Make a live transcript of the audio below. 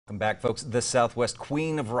Welcome back, folks. The Southwest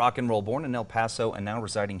Queen of Rock and Roll, born in El Paso and now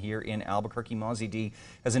residing here in Albuquerque, Mozzy Dee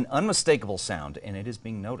has an unmistakable sound, and it is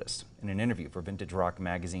being noticed. In an interview for Vintage Rock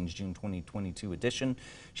Magazine's June 2022 edition,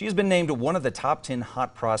 she has been named one of the top 10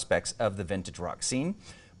 hot prospects of the vintage rock scene.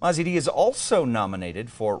 Mozzy Dee is also nominated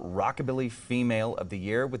for Rockabilly Female of the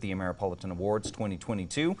Year with the Ameripolitan Awards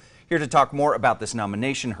 2022. Here to talk more about this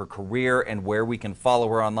nomination, her career, and where we can follow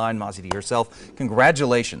her online, Mozzy Dee herself.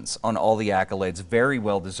 Congratulations on all the accolades, very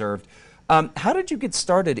well deserved. How did you get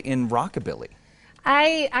started in rockabilly?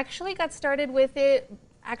 I actually got started with it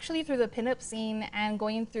through the pinup scene and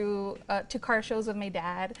going through to car shows with my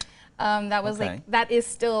dad. That was that is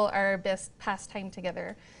still our best pastime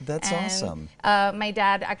together. That's awesome. My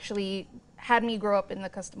dad actually had me grow up in the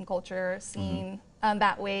custom culture scene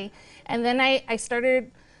that way. And then I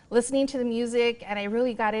started listening to the music and I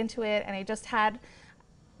really got into it, and I just had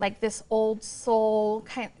like this old soul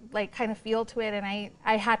kind of feel to it, and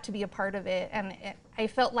I had to be a part of it, and I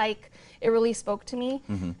felt like it really spoke to me,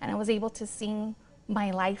 and I was able to sing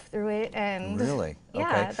my life through it, and really,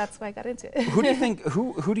 yeah, that's why I got into it. Who do you think?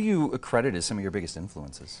 Who do you credit as some of your biggest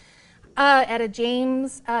influences? Etta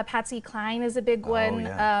James, Patsy Cline is a big one,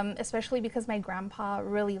 yeah. especially because my grandpa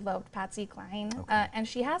really loved Patsy Cline, and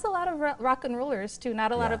she has a lot of rock and rollers too.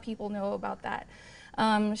 Not a lot of people know about that.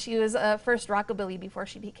 She was first rockabilly before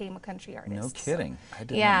she became a country artist. No kidding. So, I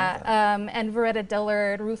didn't know that. And Veretta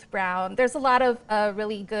Dillard, Ruth Brown. There's a lot of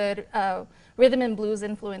really good rhythm and blues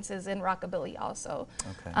influences in rockabilly also.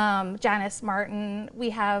 Janice Martin. We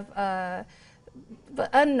have the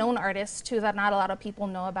unknown artists too that not a lot of people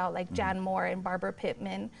know about, like Jan Moore and Barbara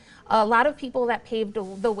Pittman. A lot of people that paved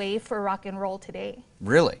the way for rock and roll today.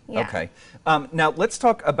 Really? Yeah. Okay. Now let's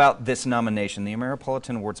talk about this nomination, the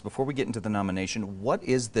Ameripolitan Awards. Before we get into the nomination, what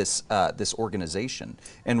is this this organization,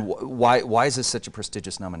 and why is this such a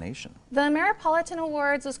prestigious nomination? The Ameripolitan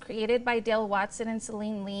Awards was created by Dale Watson and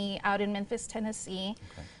Celine Lee out in Memphis, Tennessee.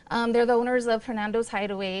 They're the owners of Fernando's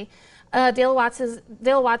Hideaway. Dale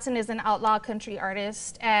Watson is an outlaw country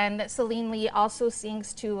artist, and Celine Lee also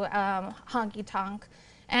sings to honky tonk.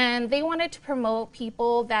 And they wanted to promote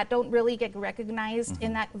people that don't really get recognized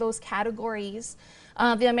in those categories.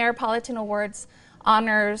 The Ameripolitan Awards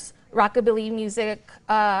honors rockabilly music,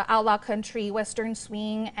 outlaw country, western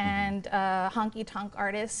swing, and honky tonk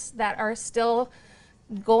artists that are still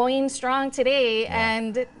going strong today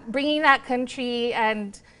and bringing that country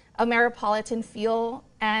and Ameripolitan feel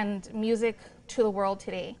and music to the world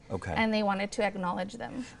today. And they wanted to acknowledge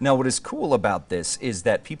them. Now, what is cool about this is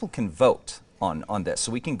that people can vote on this.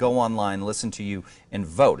 So we can go online, listen to you, and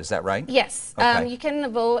vote. Is that right? Yes. You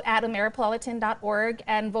can vote at Ameripolitan.org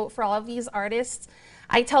and vote for all of these artists.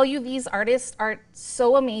 I tell you, these artists are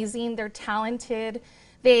so amazing. They're talented.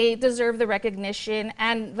 They deserve the recognition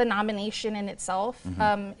and the nomination in itself.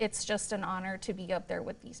 It's just an honor to be up there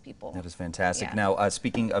with these people. That is fantastic. Yeah. Now,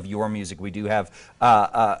 speaking of your music, we do have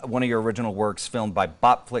one of your original works filmed by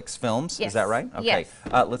Botflix Films. Yes. Is that right? Okay.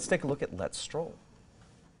 Yes. Let's take a look at Let's Stroll.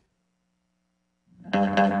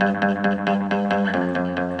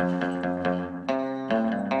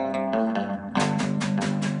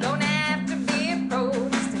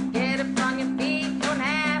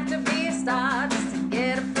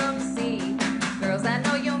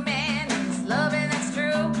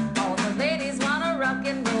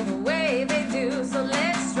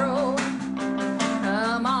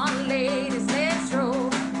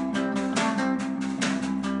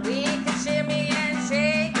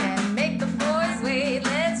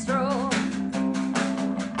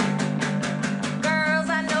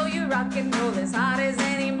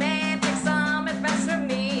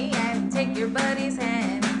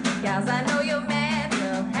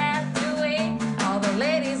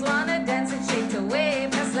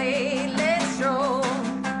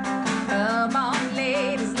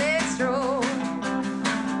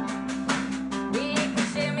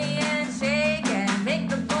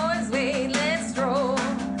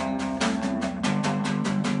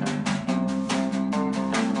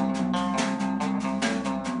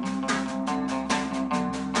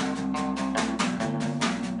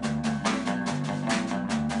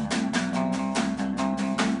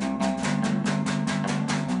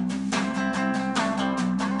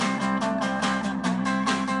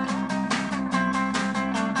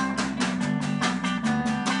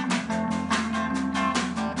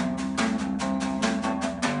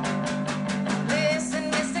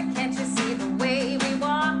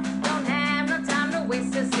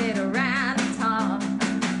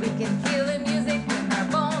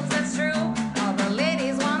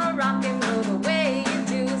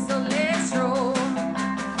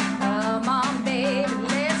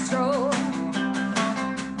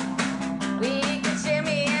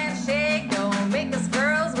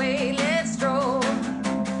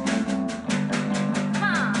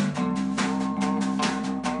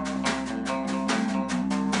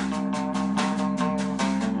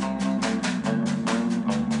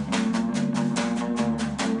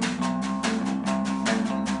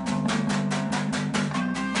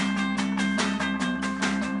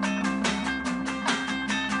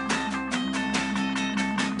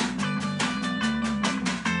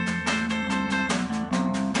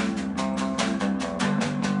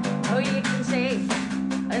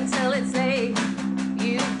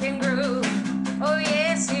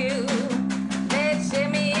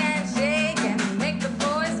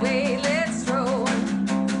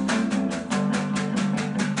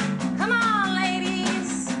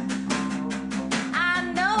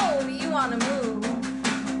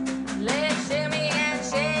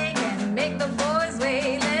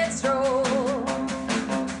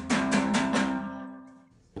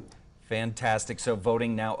 Fantastic. So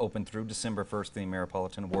voting now open through December 1st for the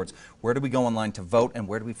Ameripolitan Awards. Where do we go online to vote, and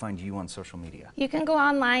where do we find you on social media? You can go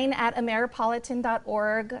online at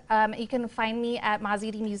ameripolitan.org. You can find me at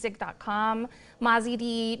mozzydeemusic.com, Mozzy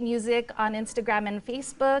Dee Music on Instagram and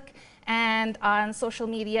Facebook, and on social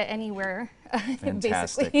media anywhere.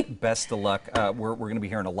 Fantastic. Basically. Best of luck. We're going to be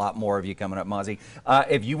hearing a lot more of you coming up, Mozzy.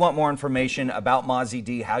 If you want more information about Mozzy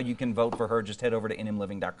Dee, how you can vote for her, just head over to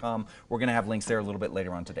nmliving.com. We're going to have links there a little bit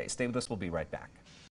later on today. Stay with us. We'll be right back.